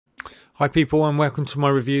Hi people and welcome to my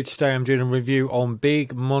review. Today I'm doing a review on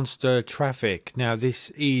Big Monster Traffic. Now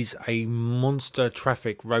this is a monster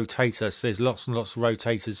traffic rotator, so there's lots and lots of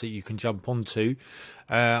rotators that you can jump onto.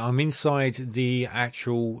 I'm inside the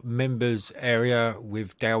actual members area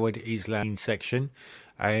with Dawud Islam section,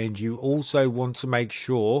 and you also want to make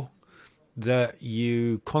sure that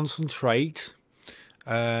you concentrate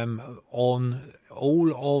on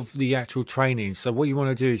all of the actual training. So what you want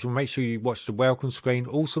to do is make sure you watch the welcome screen.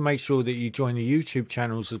 Also make sure that you join the YouTube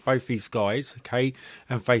channels of both these guys, okay,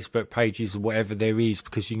 and Facebook pages or whatever there is,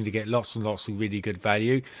 because you're going to get lots and lots of really good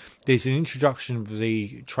value. There's an introduction of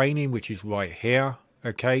the training which is right here,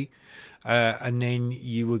 okay, and then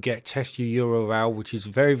you will get test your URL, which is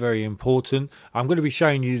very, very important. I'm going to be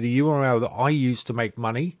showing you the URL that I use to make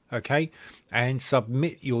money, okay, and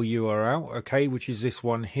submit your URL, okay, which is this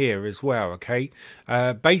one here as well, okay.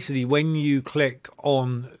 Basically, when you click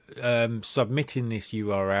on submitting this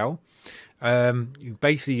URL,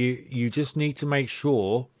 you just need to make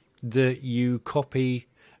sure that you copy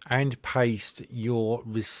and paste your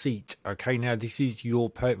receipt. Okay, now this is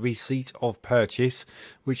your receipt of purchase,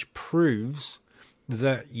 which proves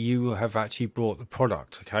that you have actually bought the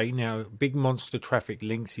product. Okay, now Big Monster Traffic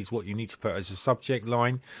links is what you need to put as a subject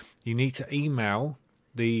line. You need to email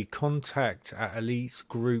the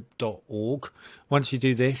contact@elitesgroup.org. Once you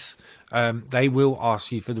do this, they will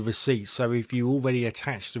ask you for the receipt. So if you already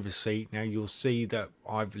attach the receipt, now you'll see that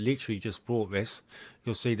I've literally just brought this.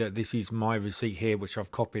 You'll see that this is my receipt here, which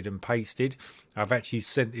I've copied and pasted. I've actually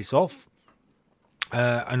sent this off,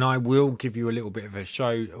 and I will give you a little bit of a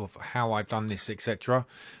show of how I've done this, etc.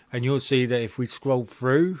 And you'll see that if we scroll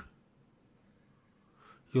through,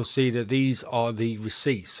 you'll see that these are the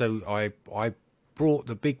receipts. So I brought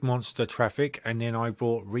the Big Monster Traffic, and then I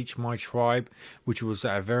brought Reach My Tribe, which was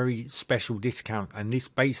at a very special discount, and this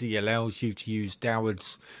basically allows you to use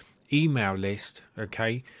Dawud's email list,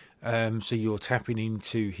 okay, so you're tapping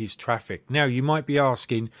into his traffic. Now you might be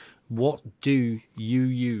asking, what do you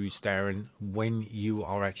use, Darren, when you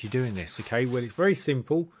are actually doing this? Okay, well, it's very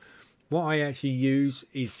simple. What I actually use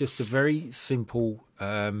is just a very simple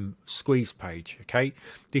squeeze page. Okay,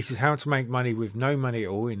 this is how to make money with no money at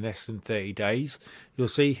all in less than 30 days. You'll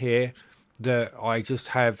see here that I just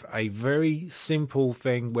have a very simple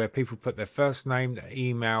thing where people put their first name, their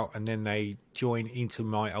email, and then they join into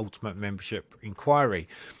my ultimate membership inquiry.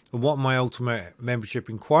 And what my ultimate membership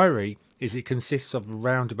inquiry is, it consists of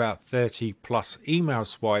around about 30 plus email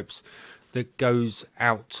swipes that goes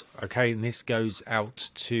out, okay, and this goes out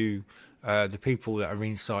to the people that are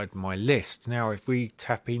inside my list. Now if we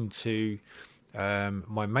tap into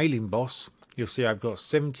my mailing boss, you'll see I've got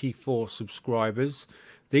 74 subscribers.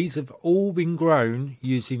 These have all been grown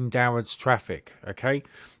using Dawud's traffic, okay.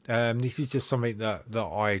 This is just something that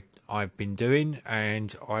I've been doing,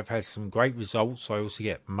 and I've had some great results. I also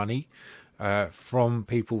get money from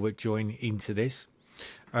people that join into this.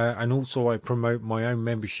 And also I promote my own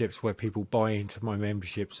memberships where people buy into my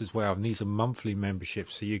memberships as well, and these are monthly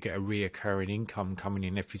memberships, so you get a reoccurring income coming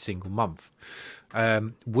in every single month,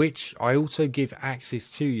 which I also give access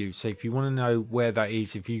to you. So if you want to know where that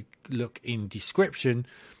is, if you look in description,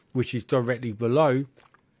 which is directly below,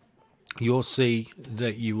 you'll see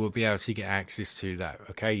that you will be able to get access to that.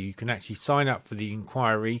 Okay, you can actually sign up for the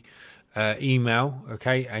inquiry email,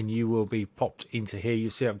 okay, and you will be popped into here. You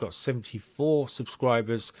see I've got 74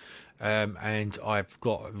 subscribers, and I've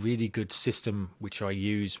got a really good system which I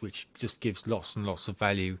use, which just gives lots and lots of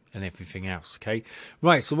value and everything else. Okay,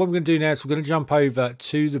 right, so what we're going to do now is we're going to jump over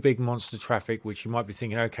to the Big Monster Traffic, which you might be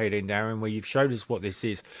thinking, okay then Darren, well, you've showed us what this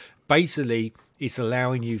is. Basically it's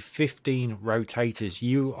allowing you 15 rotators.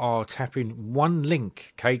 You are tapping one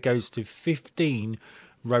link, okay, goes to 15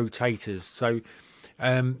 rotators. So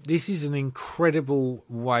this is an incredible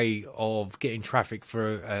way of getting traffic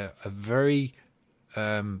for a very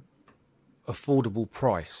affordable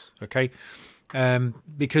price, okay,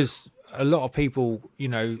 because a lot of people, you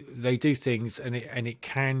know, they do things and it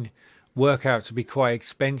can work out to be quite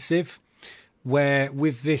expensive, where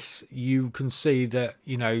with this you can see that,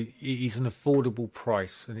 you know, it is an affordable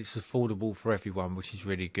price and it's affordable for everyone, which is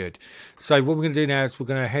really good. So what we're going to do now is we're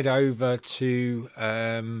going to head over to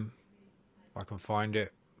I can find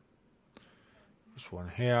it, this one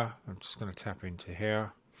here. I'm just going to tap into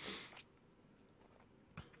here,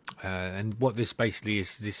 and what this basically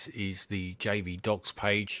is, this is the JV Docs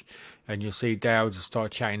page, and you'll see Dawud will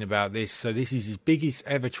start chatting about this. So this is his biggest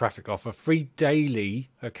ever traffic offer, free daily,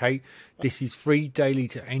 okay, this is free daily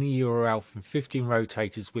to any URL from 15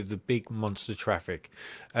 rotators with the Big Monster Traffic.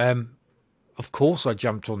 Of course, I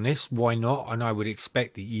jumped on this. Why not? And I would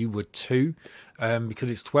expect that you would too,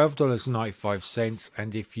 because it's $12.95.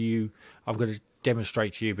 And if you, I'm going to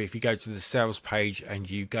demonstrate to you, but if you go to the sales page and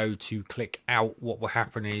you go to click out, what will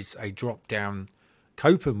happen is a drop down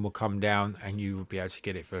coupon will come down and you will be able to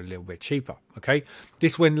get it for a little bit cheaper. Okay,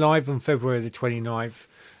 this went live on February the 29th.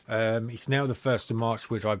 It's now the 1st of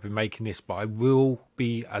March, which I've been making this, but I will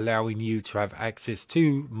be allowing you to have access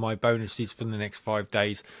to my bonuses for the next 5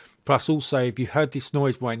 days. Plus, also, if you heard this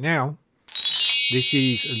noise right now, this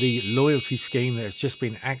is the loyalty scheme that has just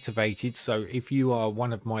been activated. So if you are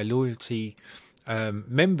one of my loyalty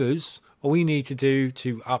members, all you need to do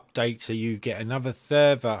to update so you get another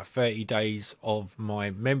 30 days of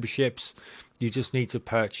my memberships, you just need to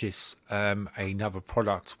purchase another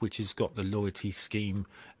product which has got the loyalty scheme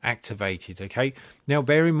activated. Okay, now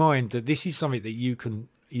bear in mind that this is something that you can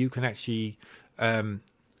actually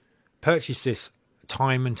purchase this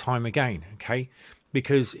time and time again. Okay,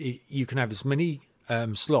 because you can have as many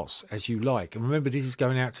slots as you like, and remember, this is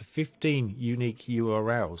going out to 15 unique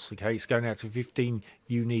URLs. Okay, it's going out to 15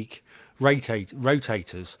 unique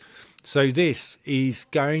rotators, so this is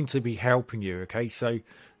going to be helping you. Okay, so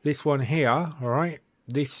this one here, all right,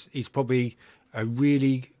 this is probably a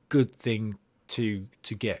really good thing to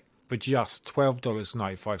get for just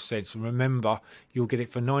 $12.95. And remember, you'll get it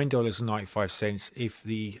for $9.95 if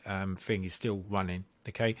the thing is still running.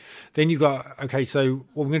 Okay, then you've got, okay, so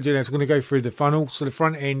what we're going to do now is we're going to go through the funnel. So the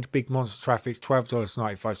front end, Big Monster Traffic,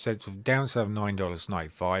 $12.95 with downside of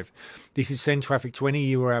 $9.95. This is send traffic to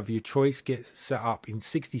any URL of your choice, get set up in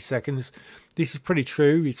 60 seconds. This is pretty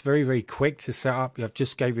true. It's very, very quick to set up. I've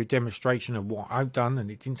just gave you a demonstration of what I've done, and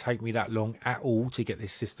it didn't take me that long at all to get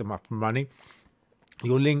this system up and running.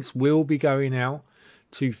 Your links will be going out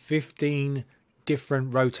to 15 different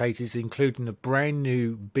rotators, including a brand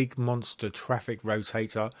new Big Monster Traffic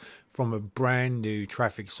Rotator from a brand new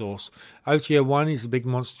traffic source. OTO1 is the Big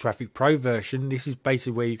Monster Traffic Pro version. This is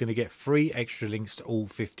basically where you're going to get free extra links to all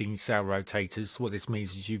 15 sale rotators. What this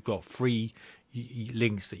means is you've got free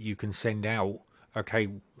links that you can send out. Okay,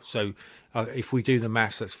 so if we do the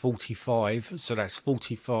maths, that's 45. So that's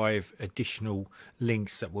 45 additional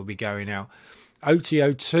links that will be going out.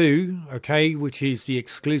 OTO2, okay, which is the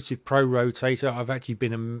exclusive Pro Rotator. I've actually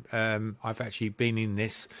been in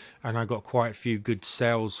this, and I got quite a few good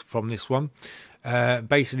sales from this one.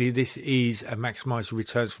 Basically, this is a maximize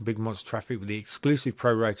returns for Big Monster Traffic with the exclusive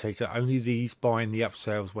Pro Rotator. Only these buying the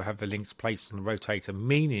upsells will have the links placed on the rotator,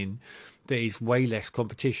 meaning there is way less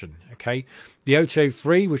competition. Okay, the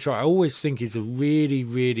OTO3, which I always think is a really,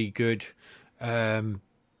 really good.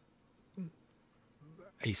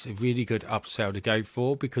 It's a really good upsell to go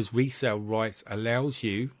for, because Resell Rights allows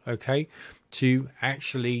you, okay, to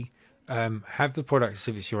actually have the product as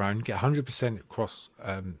if it's your own, get 100% across,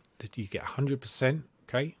 that you get 100%,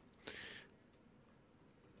 okay,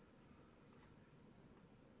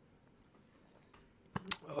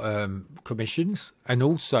 commissions, and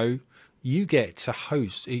also you get to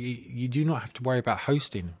host. You do not have to worry about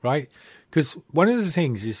hosting, right? Because one of the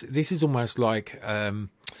things is, this is almost like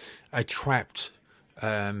a trapped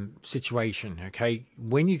situation. Okay,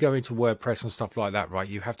 when you go into WordPress and stuff like that, right,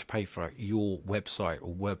 you have to pay for your website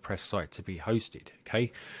or WordPress site to be hosted.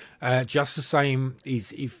 Okay, just the same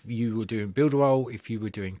is if you were doing Builderall, if you were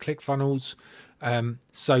doing ClickFunnels.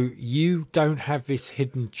 So you don't have this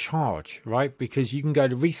hidden charge, right? Because you can go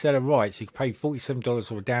to Reseller Rights, you can pay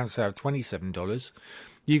 $47 or a downsell of $27.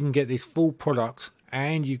 You can get this full product,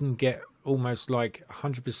 and you can get almost like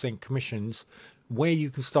 100% commissions, where you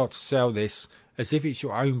can start to sell this as if it's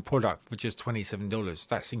your own product for just $27.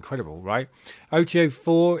 That's incredible, right?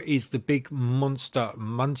 OTO4 is the Big Monster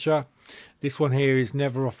Muncher. This one here is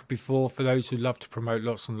never offered before. For those who love to promote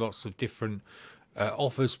lots and lots of different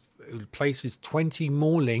offers, places 20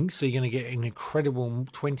 more links, so you're going to get an incredible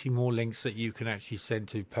 20 more links that you can actually send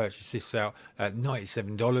to purchase this out at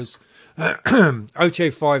 $97.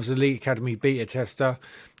 OTO5 is Elite Academy beta tester.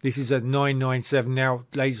 This is at $9.97. Now,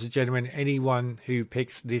 ladies and gentlemen, anyone who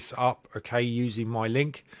picks this up, okay, using my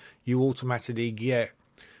link, you automatically get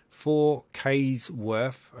 4K's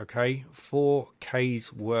worth, okay,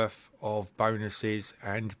 4K's worth of bonuses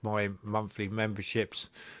and my monthly memberships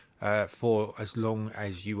for as long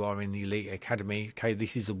as you are in the Elite Academy. Okay,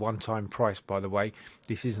 this is a one-time price, by the way.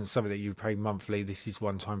 This isn't something that you pay monthly. This is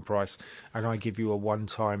one-time price, and I give you a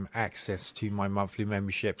one-time access to my monthly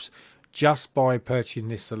memberships just by purchasing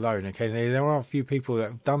this alone. Okay, there are a few people that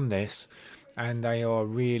have done this, and they are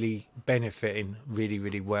really benefiting really,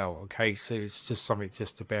 really well. Okay, so it's just something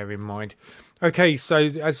just to bear in mind. Okay, so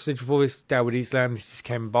as I said before, this is Dawud Islam, this is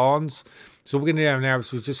Ken Barnes. So what we're going to do now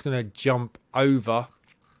is we're just going to jump over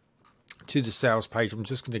to the sales page. I'm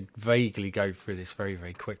just going to vaguely go through this very,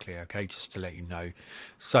 very quickly, okay, just to let you know.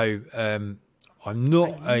 So I'm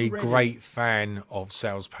not a great fan of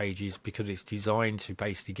sales pages because it's designed to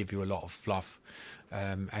basically give you a lot of fluff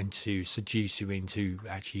and to seduce you into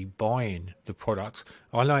actually buying the product.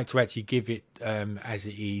 I like to actually give it as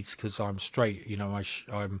it is, because I'm straight, you know,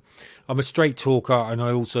 I'm a straight talker, and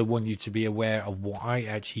I also want you to be aware of what I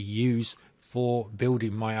actually use for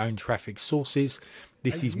building my own traffic sources.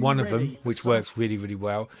 This is one of them, which works really, really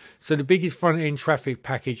well. So the biggest front-end traffic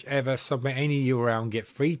package ever. Submit any URL and get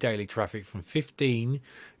free daily traffic from 15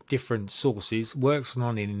 different sources. Works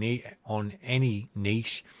on any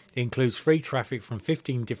niche. It includes free traffic from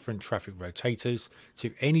 15 different traffic rotators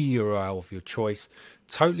to any URL of your choice.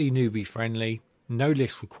 Totally newbie friendly. No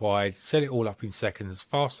list required. Set it all up in seconds.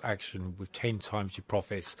 Fast action with 10 times your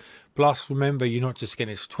profits. Plus, remember, you're not just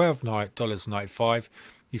getting this for $12.95.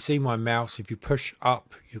 You see my mouse, if you push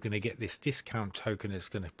up, you're going to get this discount token that's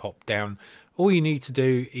going to pop down. All you need to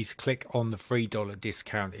do is click on the $3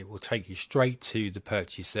 discount. It will take you straight to the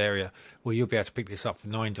purchase area where you'll be able to pick this up for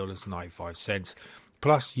 $9.95.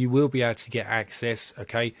 Plus, you will be able to get access,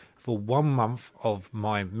 okay, for 1 month of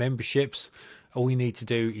my memberships. All you need to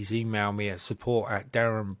do is email me at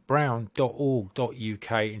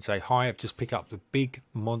support@darrenbrown.org.uk and say, hi, I've just picked up the Big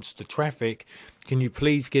Monster Traffic. Can you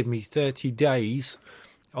please give me 30 days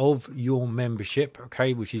of your membership,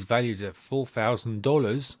 okay, which is valued at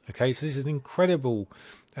 $4,000. Okay, so this is an incredible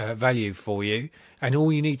value for you, and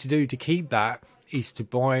all you need to do to keep that is to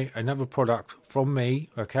buy another product from me,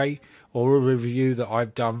 okay, or a review that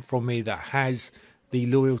I've done from me that has the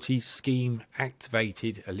loyalty scheme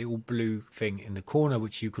activated, a little blue thing in the corner,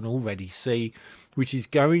 which you can already see, which is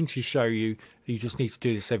going to show you that you just need to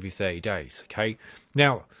do this every 30 days. Okay,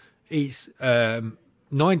 now it's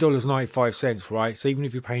 $9.95, right? So even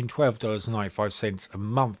if you're paying $12.95 a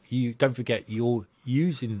month, you don't forget you're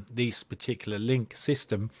using this particular link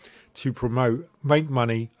system to promote, make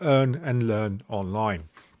money, earn and learn online.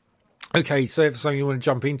 Okay, so if it's something you want to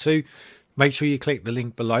jump into, make sure you click the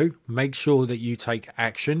link below. Make sure that you take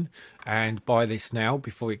action and buy this now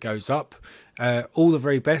before it goes up. All the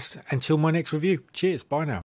very best until my next review. Cheers. Bye now.